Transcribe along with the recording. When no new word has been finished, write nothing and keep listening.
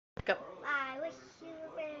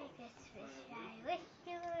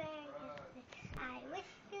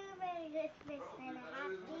Christmas and a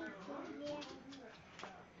Happy New Year.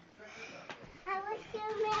 I wish you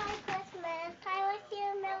a Merry Christmas. I wish you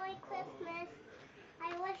a Merry Christmas.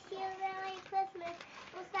 I wish you a Merry Christmas.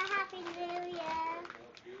 What's a Happy New Year?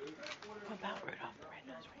 What about Rudolph the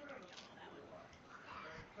Red-Nosed Reindeer? You know that one.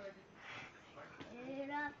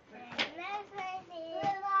 Rudolph the Red-Nosed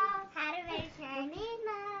Reindeer had a very shiny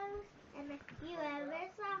nose, and if you ever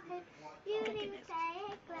saw him, you'd even say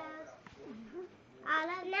it glows. All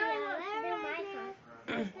of the other reindeer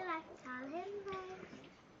used to like to call him names.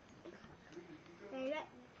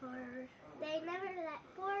 They never let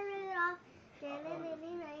poor Rudolph get in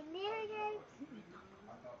any reindeer games.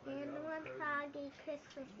 And one foggy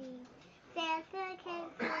Christmas Eve, Santa came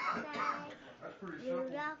to say,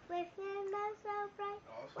 Rudolph with your nose so bright,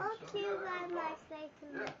 won't you ride my sleigh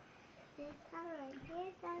tonight? This time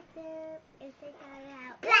reindeer don't do, and they got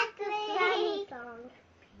out. That's the funny song.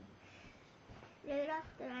 Rudolph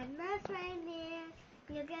the red-nosed reindeer,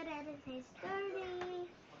 you get it in his dirty.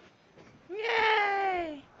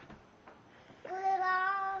 Yay!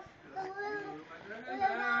 Rudolph the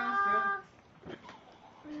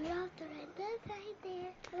red-nosed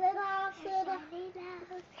reindeer, Rudolph shiny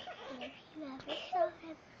nose. If you ever saw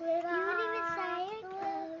him, you would even say it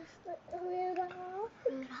glows.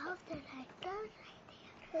 Rudolph the red-nosed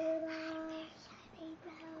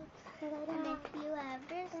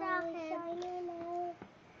reindeer, shiny nose.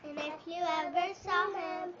 And if you ever saw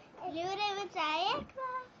him, you would even say it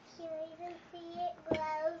glows. You even see it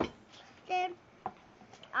glows. Then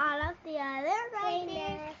all of the other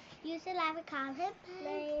reindeer used to like to call him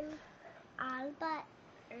names.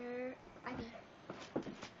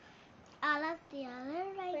 All of the other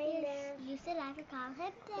reindeer used to like to call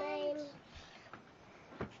him names.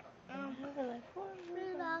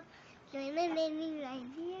 Rudolph, join in any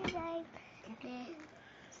reindeer game.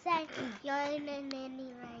 Say, join in any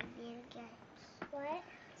reindeer games. What?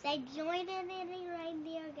 Say, join in any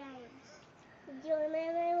reindeer games. Join in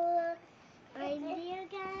any reindeer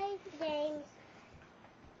games.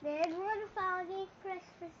 Then one foggy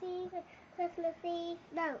Christmas Eve.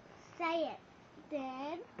 No, say it.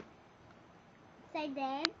 Then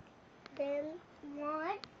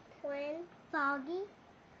one foggy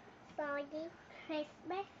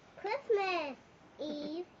Christmas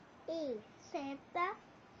Eve.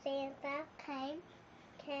 Santa came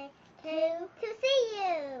to see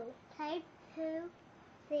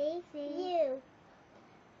you.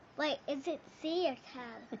 Wait, is it see or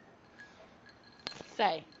tell?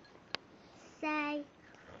 Say. Say,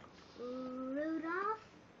 Rudolph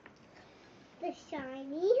the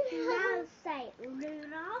shiny. No, say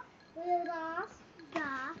Rudolph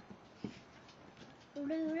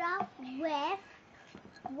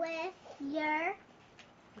with your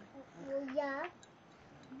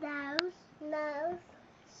nose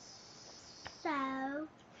so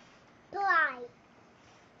bright.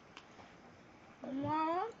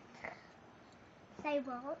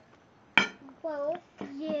 Won't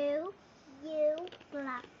you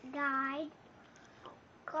guide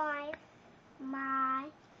my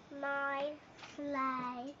sleigh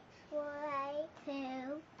tonight?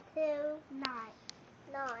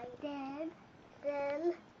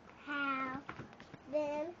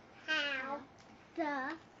 Then how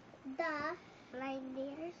the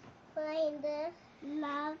reindeers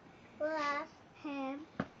love him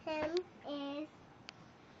is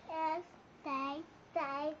they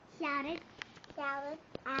shouted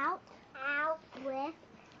out with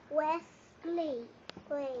glee.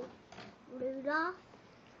 Rudolph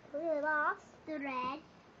the red-nosed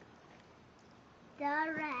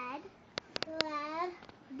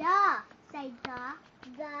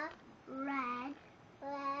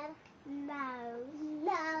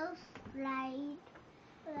reindeer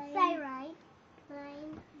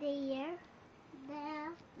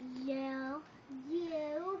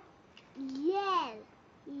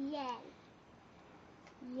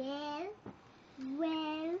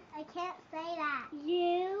will. I can't say that.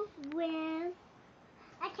 You will.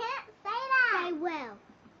 I can't say that.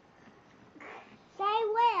 Say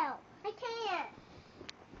will. I can't.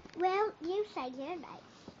 Will, you say your name.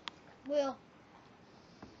 Will.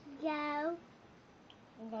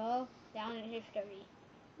 Go down in history.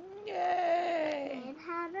 Yay! and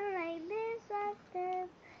how the reindeers loved them.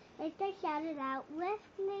 If they shouted out with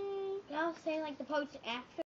glee. Y'all say like the post after.